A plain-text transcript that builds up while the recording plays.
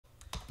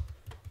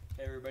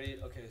Hey everybody,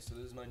 okay, so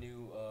this is my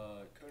new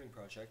coding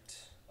project.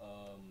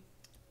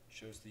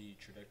 Shows the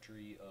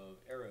trajectory of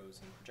arrows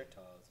and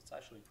projectiles. It's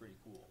actually pretty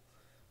cool.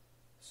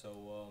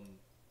 So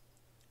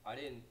I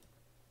didn't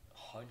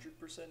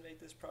 100% make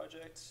this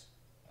project.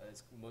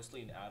 It's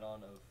mostly an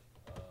add-on of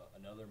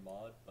another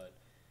mod, but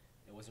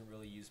it wasn't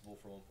really usable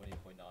for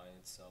 1.8.9.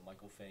 It's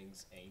Michael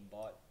Fang's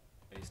aimbot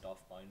based off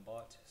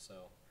MindBot. So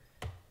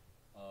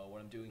what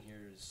I'm doing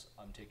here is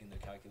I'm taking the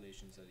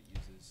calculations that it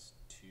uses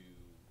to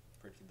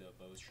predict the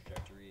bow's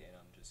trajectory, and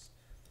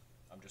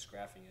I'm just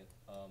graphing it.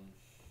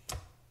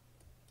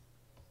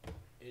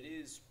 It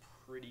is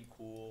pretty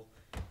cool.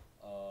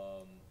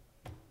 I'll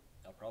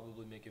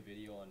probably make a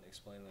video on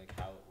explaining like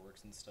how it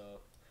works and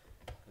stuff,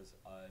 because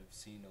I've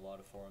seen a lot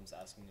of forums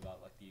asking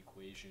about like the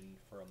equation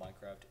for a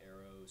Minecraft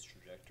arrow's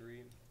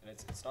trajectory, and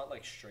it's not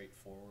like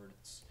straightforward.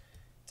 It's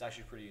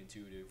actually pretty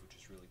intuitive, which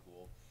is really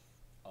cool.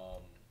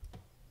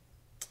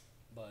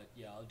 But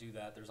yeah, I'll do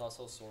that. There's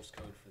also source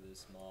code for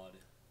this mod.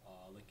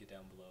 I'll link it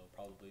down below,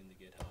 probably in the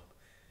GitHub.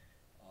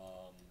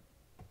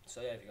 So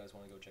yeah, if you guys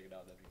want to go check it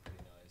out, that'd be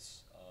pretty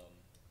nice.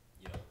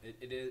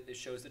 It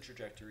shows the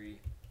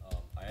trajectory.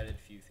 I added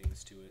a few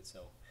things to it, so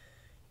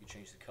you can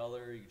change the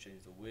color, you can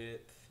change the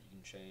width, you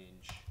can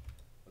change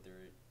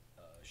whether it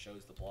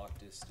shows the block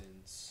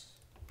distance.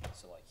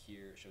 So like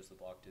here, it shows the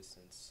block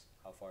distance,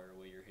 how far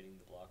away you're hitting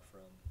the block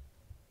from.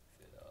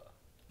 If it,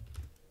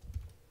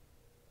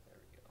 there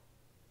we go.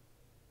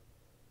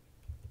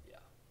 Yeah,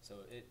 so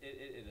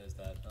it does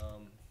that.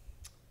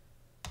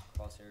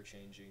 Crosshair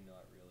changing,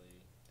 not really,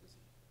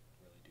 doesn't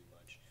really do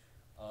much.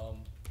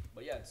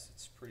 But yeah,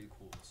 it's pretty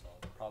cool, so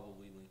I'll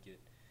probably link it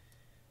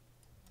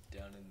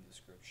down in the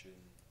description.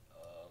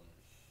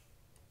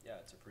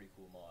 Yeah, it's a pretty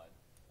cool mod.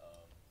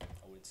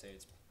 I wouldn't say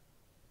it's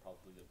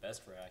probably the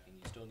best for hacking.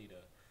 You still need to,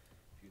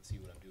 if you can see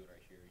what I'm doing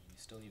right here, you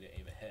still need to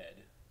aim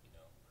ahead, you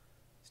know.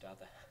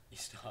 You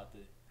still have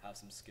to have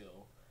some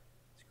skill.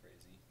 It's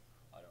crazy.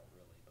 I don't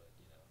really, but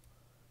you know.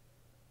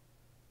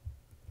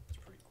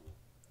 It's pretty cool.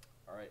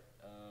 Alright,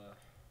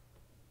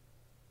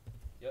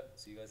 yep,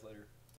 see you guys later.